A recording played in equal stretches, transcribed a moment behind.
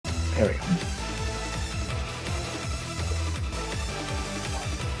There we go.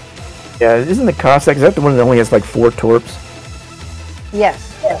 Yeah, isn't the Cossack, is that the one that only has like 4 torps?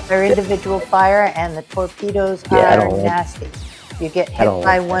 Yes, they're individual fire, and the torpedoes are nasty. You get hit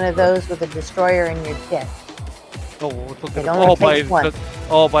by one of those with a destroyer and you're dead. By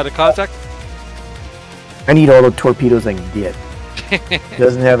the contact? I need all the torpedoes I can get. It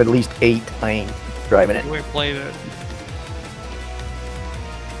doesn't have at least 8, I ain't driving it. We ain't playing it.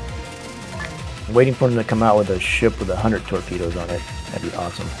 I'm waiting for them to come out with a ship with 100 torpedoes on it. That'd be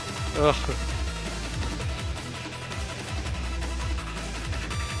awesome. Ugh.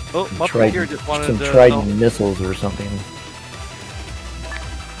 Oh, here just wanted some Trident missiles or something.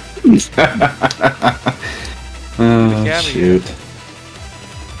 Oh, shoot.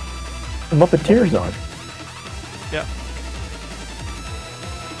 The Muppeteer's on. Yeah.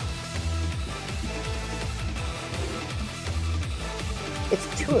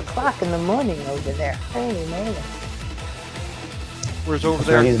 It's 2 o'clock in the morning over there. Holy moly. Where's over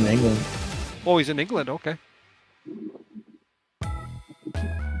there? He's in England. Oh, he's in England, okay.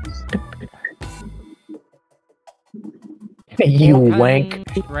 You wank.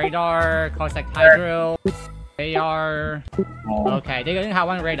 Radar, Cossack Hydro, AR. Okay, they only have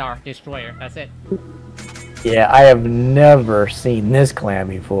 1 radar destroyer, that's it. Yeah, I have never seen this clan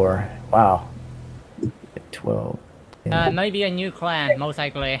before. Wow. 12. Maybe a new clan, most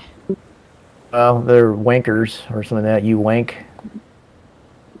likely. Well, they're wankers or something like that. You wank.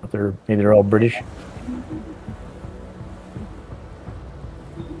 Maybe they're all British.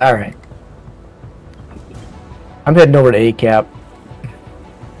 Alright. I'm heading over to A-Cap.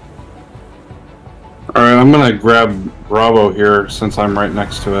 Alright, I'm gonna grab Bravo here since I'm right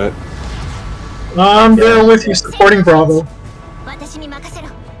next to it. I'm there with you, supporting Bravo.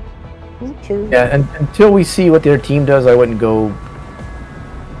 Me too. Yeah, and until we see what their team does, I wouldn't go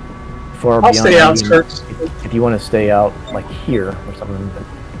far beyond. I'll stay outskirts. If you want to stay out, like here or something.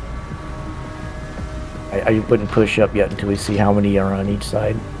 But I wouldn't push up yet until we see how many are on each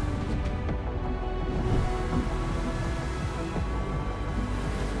side.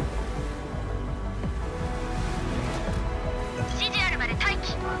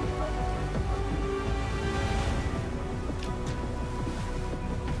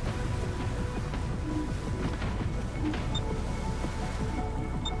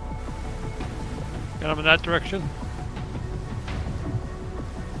 Got him in that direction.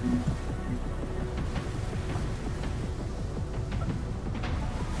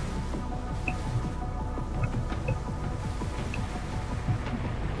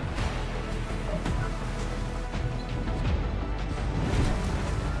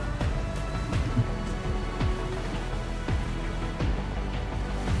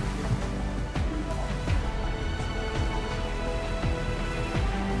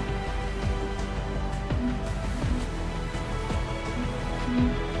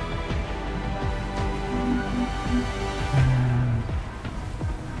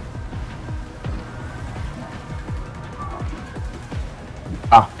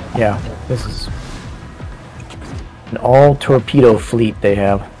 Yeah, this is an all-torpedo fleet they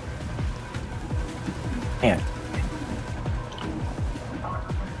have. Man.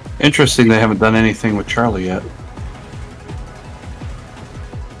 Interesting they haven't done anything with Charlie yet.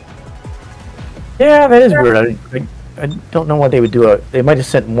 Yeah, that is weird. I don't know why they would do it. They might have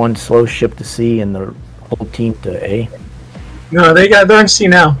sent 1 slow ship to C and the whole team to A. No, they're in C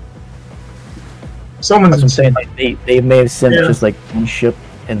now. Someone's in C. They may have sent just like 1 ship,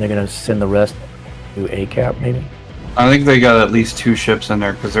 and they're gonna send the rest to A-Cap, maybe? I think they got at least 2 ships in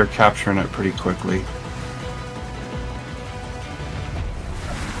there because they're capturing it pretty quickly.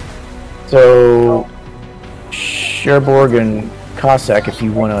 So, Cherbourg and Cossack, if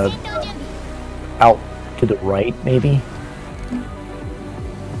you want to out to the right, maybe?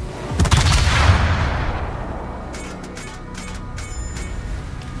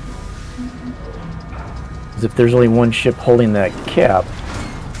 Because if there's only 1 ship holding that cap,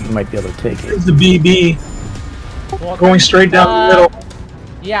 you might be able to take it. There's the BB going straight down the middle.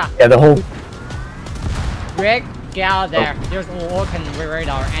 Yeah. Yeah, the whole... Rick, get out of there. There's Vulcan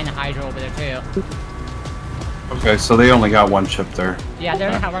radar and Hydro over there too. Okay, so they only got 1 ship there. Yeah, they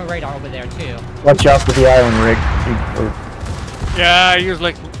only have 1 radar over there too. Watch out for the island, Rick. Yeah, he was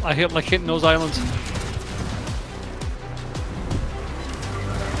like, I hit like hitting those islands.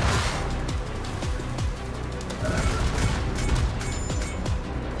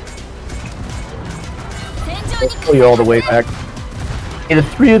 Let's pull you all the way back. Hey, the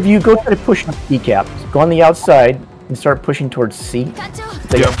 3 of you, go try to push the C cap. Go on the outside and start pushing towards C.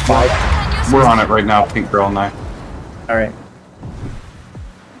 Yep. 5. We're on it right now, Pink Girl and I. Alright.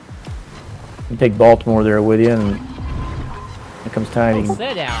 You take Baltimore there with you, and it comes time you can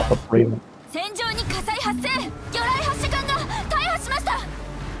Sit down. upgrade them. 戦場に火災発生。魚雷発射管が大破しました。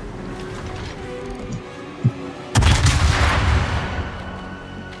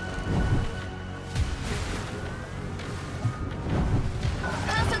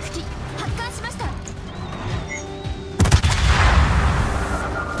観測機発艦しました。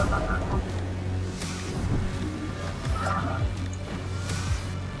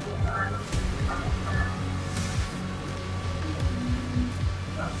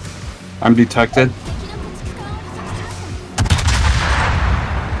I'm detected.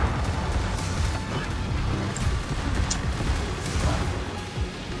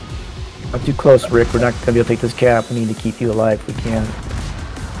 Not too close, Rick. We're not gonna be able to take this cap. We need to keep you alive if we can.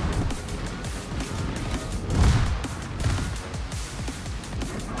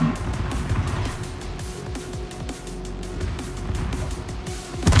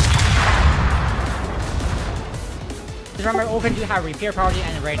 Just remember, Open do have repair party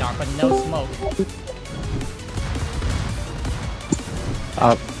and radar, but no smoke.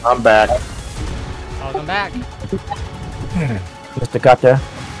 I'm back. Welcome back. Mr. Kata.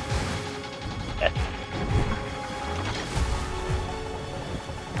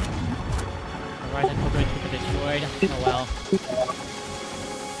 Horizon Cobra destroyed. Oh well.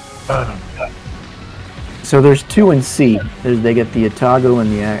 So there's 2 in C. They get the Atago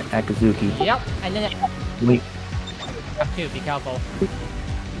and the Akazuki. Yep, and then We, have to be careful.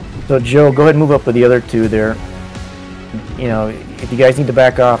 so Joe, go ahead and move up with the other 2 there. You know, if you guys need to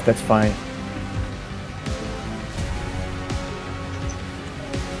back off, that's fine.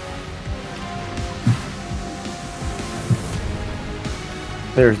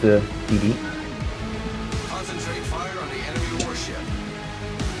 There's the DD. Concentrate fire on the enemy warship.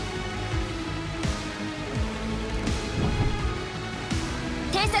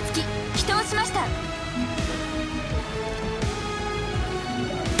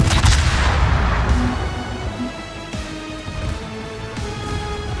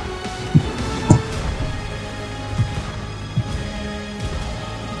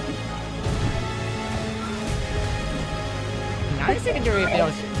 Nice secondary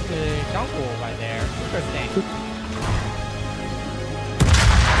builds the jungle right there. Interesting.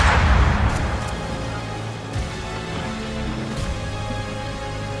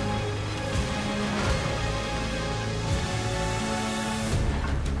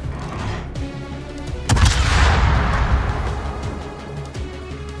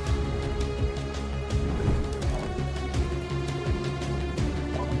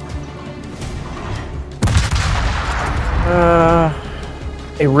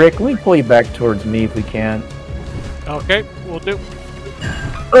 Hey Rick, can we pull you back towards me if we can? Okay, we'll do.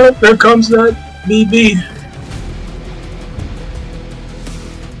 Oh, there comes that BB.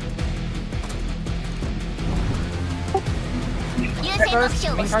 First,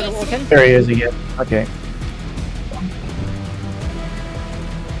 main target Open. There he is again. Okay.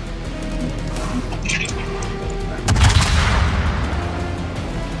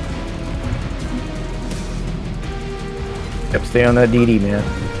 Yep, stay on that DD, man.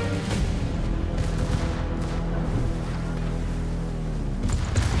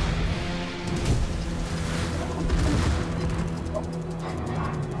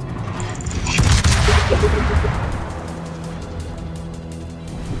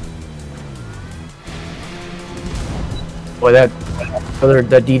 Boy, that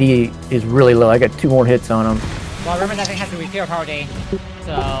DD is really low. I got 2 more hits on him. Well, remember that thing has a repair party,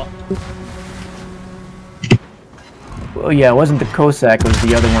 so... Well, yeah, it wasn't the Cossack, it was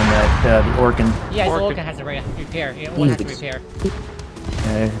the other one, that the Orkin. Yeah, the Orkin. Orkin has a repair. It only has to repair.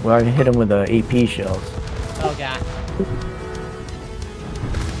 Well, I hit him with the AP shells. Oh god.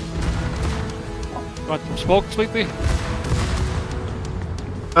 Got some smoke, Sleepy?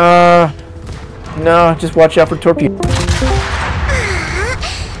 No, just watch out for torpedoes.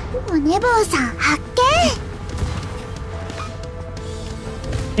 お寝坊さん発見。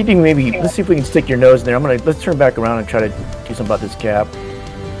 You think maybe, let's see if we can stick your nose in there. Let's turn back around and try to do something about this cap.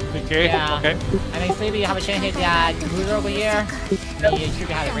 Okay, Yeah. okay. I mean, Sleepy, you have a chance to hit that cruiser over here. You should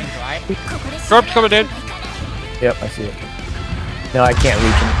be out of range, right? Sharp's coming in. Yep, I see it. No, I can't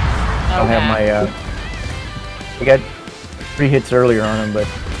reach him. I don't have my, I got 3 hits earlier on him, but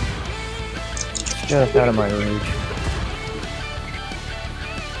just out of my range.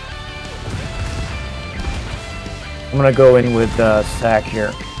 I'm gonna go in with Sack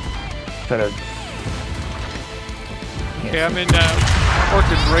here. Try to. Okay, I'm in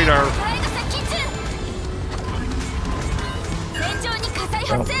Orchid's radar.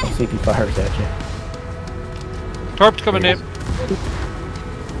 Well, let's see if he fires at you. Torp's coming in.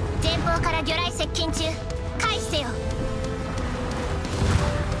 方から魚雷接近中。回避せよ。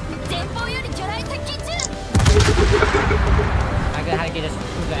前方より魚雷接近中。I'm gonna have to get this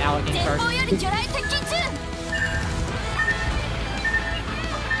through the alligator 前 first. 方より魚雷接近中。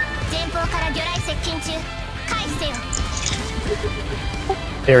前方から魚雷接近中。回避せよ。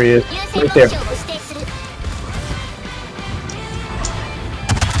 There he is. 優先 Right 目 there. 標を指定する。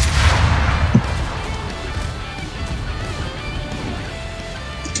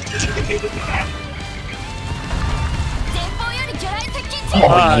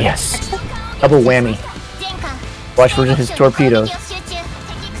 Oh, yes. Double whammy. 前艦 Watch for his torpedoes. 敵駆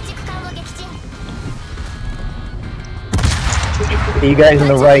逐艦を撃沈。 You guys on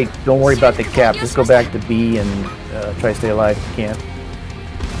the right, don't worry about the cap. Just go back to B and try to stay alive if you can.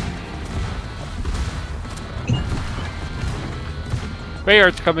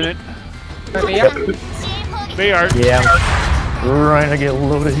 Bayard's coming in. Yep. 支援砲撃 Bayard. Yeah, I'm trying to get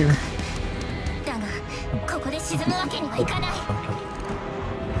loaded here. だがここで沈むわけにはいかない。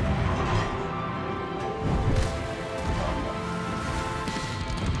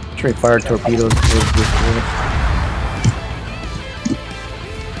 Straight fire torpedoes. Towards this way.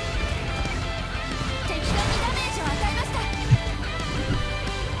 敵艦にダメージを与えました。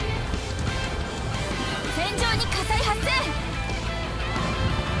戦場に火災発生。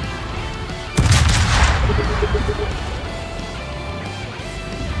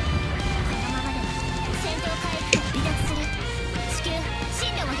このままでは戦闘海域から離脱する。至急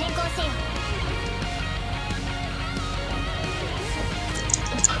進路を変更せよ。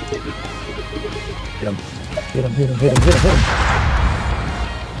 Hit him. Hit him, hit him, hit him, hit him, hit him.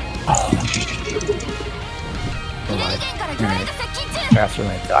 Oh. レーゲンから魚雷が接近中。 Faster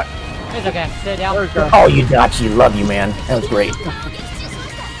than I thought. It's okay. Sit down. Oh, you Dachi, love you, man. That was great. 艦を撃沈しま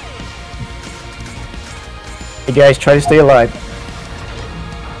した。 Hey guys, try to stay alive.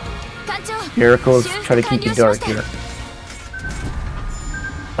 艦長 Miracles, try to keep you dark here.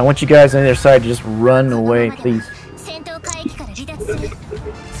 I want you guys on the other side to just run away, please. 戦闘海域から離脱する。至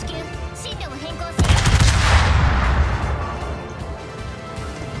急進路を変更せよ。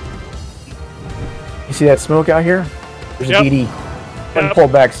 You see that smoke out here? There's Yep. a DD. And Yep. pull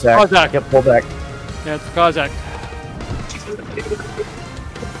back, Zach. Oh, Zach. Yep, pull back. Yeah, it's Kazakh.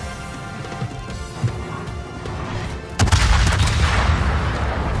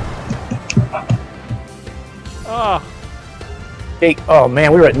 Ah, Hey, oh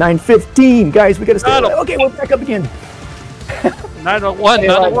man, we were at 9:15, guys. We gotta stay Got him. alive. Okay, we're back up again. 901, Stay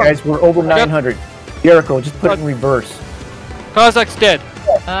alive, 901. guys. We're over 900. Jericho, just put it in reverse. Kazakh's dead.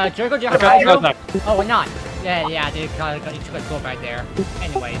 Jericho, do you I have got hydro? Kazakh. Oh, we're not. Yeah, they got you could go right there.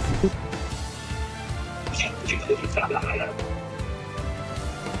 Anyways.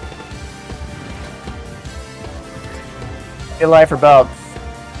 Stay alive for about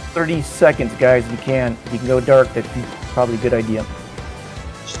 30 seconds, guys. If you can. If you can go dark, that'd be probably a good idea.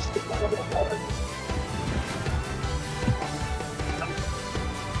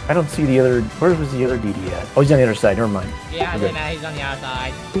 I don't see the other. Where was the other DD at? Oh, he's on the other side. Never mind. Yeah, Okay. then he's on the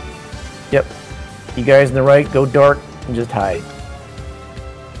outside. Yep. You guys on the right, go dark and just hide.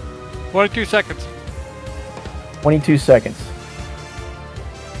 22 seconds. 22 seconds.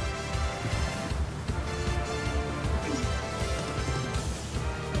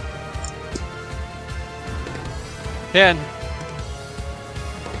 Ten.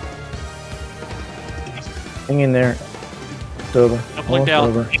 Hang in there. It's over. I'll blink out.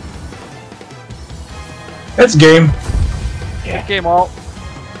 Over. That's game. Yeah. Game all.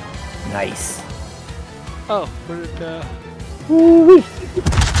 Nice. Oh, but it,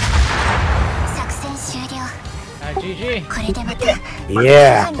 作戦終了。 GG. これでまた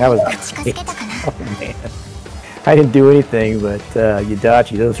Yeah, that was 近づけたかな。 Oh, man. I didn't do anything, but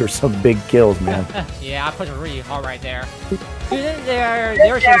Yudachi, those were some big kills, man. Yeah, I put it really hard right there.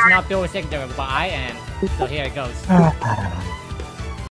 Their ship is not built secondary, but I am. So here it goes.